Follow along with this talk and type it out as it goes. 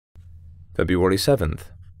February 7th,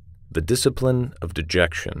 the discipline of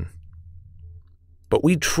dejection. But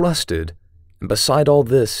we trusted, and beside all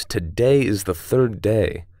this, today is the third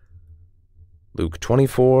day. Luke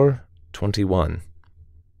 24:21.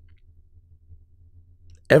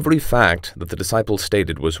 Every fact that the disciples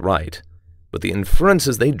stated was right, but the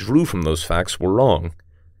inferences they drew from those facts were wrong.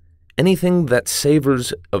 Anything that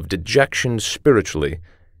savors of dejection spiritually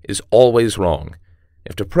is always wrong.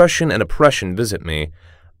 If depression and oppression visit me,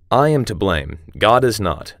 I am to blame. God is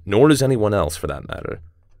not, nor is anyone else for that matter.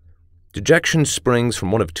 Dejection springs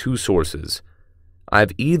from one of two sources. I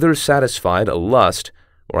have either satisfied a lust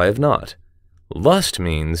or I have not. Lust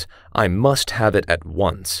means I must have it at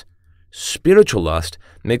once. Spiritual lust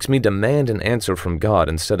makes me demand an answer from God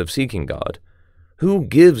instead of seeking God. Who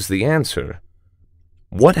gives the answer?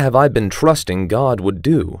 What have I been trusting God would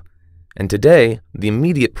do? And today, the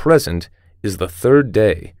immediate present, is the third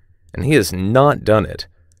day, and He has not done it.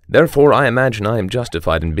 Therefore, I imagine I am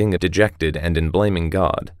justified in being dejected and in blaming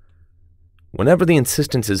God. Whenever the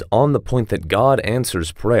insistence is on the point that God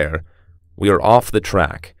answers prayer, we are off the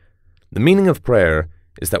track. The meaning of prayer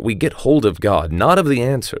is that we get hold of God, not of the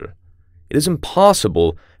answer. It is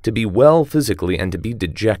impossible to be well physically and to be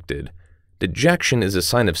dejected. Dejection is a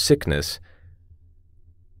sign of sickness,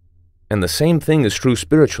 and the same thing is true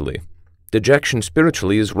spiritually. Dejection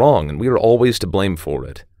spiritually is wrong, and we are always to blame for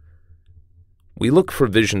it. We look for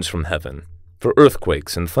visions from heaven, for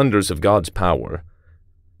earthquakes and thunders of God's power.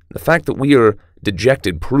 The fact that we are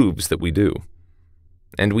dejected proves that we do.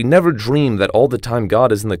 And we never dream that all the time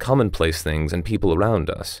God is in the commonplace things and people around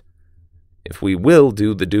us. If we will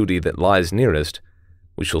do the duty that lies nearest,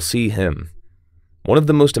 we shall see Him. One of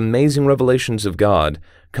the most amazing revelations of God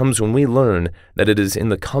comes when we learn that it is in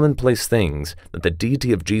the commonplace things that the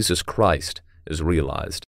deity of Jesus Christ is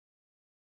realized.